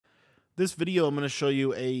This video, I'm going to show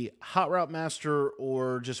you a hot route master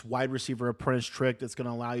or just wide receiver apprentice trick that's going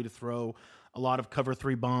to allow you to throw a lot of cover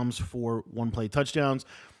three bombs for one play touchdowns.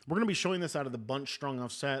 We're going to be showing this out of the bunch strong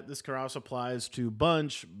offset. This also applies to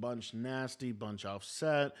bunch nasty, bunch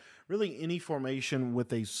offset, really any formation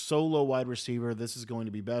with a solo wide receiver. This is going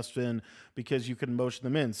to be best in because you can motion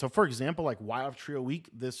them in. So for example, like Y off trio weak,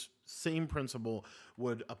 this same principle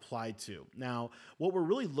would apply to. Now, what we're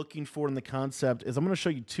really looking for in the concept is I'm going to show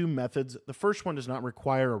you two methods. The first one does not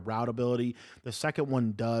require a route ability. The second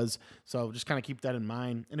one does. So just kind of keep that in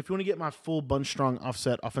mind. And if you want to get my full bunch strong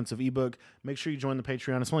offset offensive ebook, make sure you join the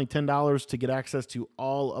Patreon. It's only $10 to get access to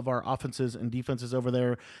all of our offenses and defenses over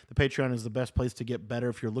there. The Patreon is the best place to get better.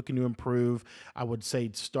 If you're looking to improve, I would say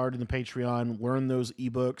start in the Patreon, learn those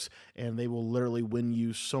ebooks, and they will literally win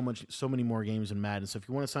you so many more games in Madden. So if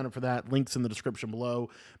you want to sign up for that, links in the description below.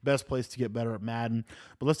 Best place to get better at Madden.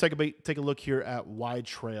 But let's take a look here at wide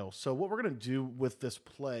trail. So what we're going to do with this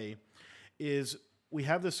play is we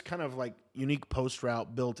have this kind of like unique post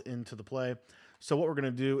route built into the play. So what we're going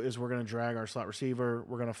to do is we're going to drag our slot receiver.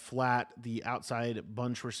 We're going to flat the outside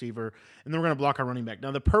bunch receiver, and then we're going to block our running back.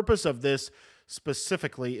 Now, the purpose of this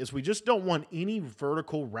specifically is we just don't want any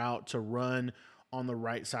vertical route to run on the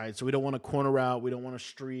right side. So we don't want a corner route. We don't want a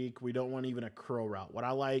streak. We don't want even a curl route. What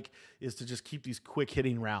I like is to just keep these quick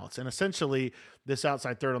hitting routes. And essentially this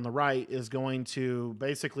outside third on the right is going to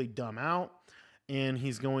basically dumb out, and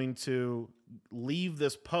he's going to leave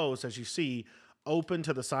this post, as you see, open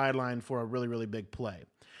to the sideline for a really, really big play.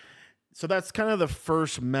 So that's kind of the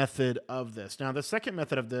first method of this. Now, the second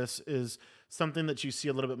method of this is something that you see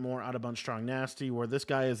a little bit more out of bunch strong nasty, where this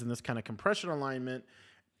guy is in this kind of compression alignment.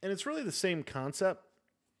 And it's really the same concept.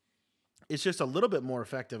 It's just a little bit more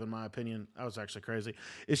effective, in my opinion. I was actually crazy.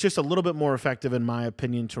 It's just a little bit more effective, in my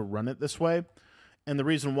opinion, to run it this way. And the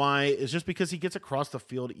reason why is just because he gets across the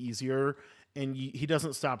field easier, and he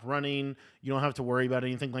doesn't stop running. You don't have to worry about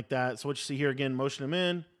anything like that. So what you see here, again, motion him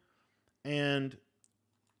in, and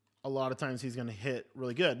a lot of times he's going to hit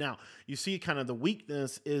really good. Now, you see kind of the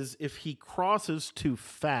weakness is if he crosses too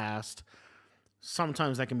fast,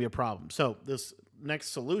 sometimes that can be a problem. So this next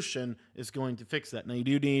solution is going to fix that. Now, you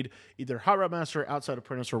do need either hot route master, outside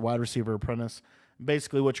apprentice, or wide receiver apprentice.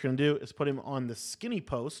 Basically, what you're going to do is put him on the skinny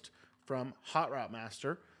post from hot route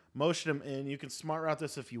master, motion him in. You can smart route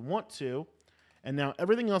this if you want to. And now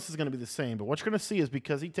everything else is going to be the same. But what you're going to see is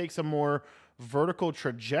because he takes a more vertical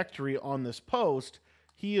trajectory on this post,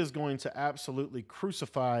 he is going to absolutely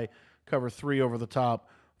crucify cover three over the top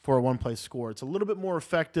for a one-play score. It's a little bit more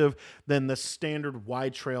effective than the standard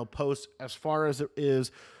wide trail post as far as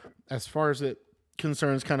it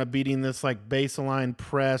concerns kind of beating this like baseline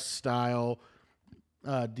press style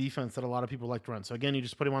defense that a lot of people like to run. So again, you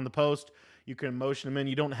just put him on the post. You can motion him in.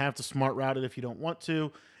 You don't have to smart route it if you don't want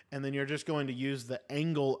to. And then you're just going to use the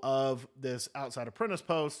angle of this outside apprentice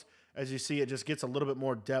post. As you see, it just gets a little bit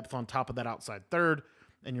more depth on top of that outside third,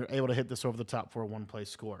 and you're able to hit this over the top for a one-play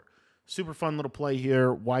score. Super fun little play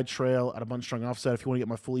here. Wide trail at a bunch strong offset. If you want to get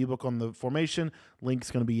my full ebook on the formation,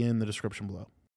 link's going to be in the description below.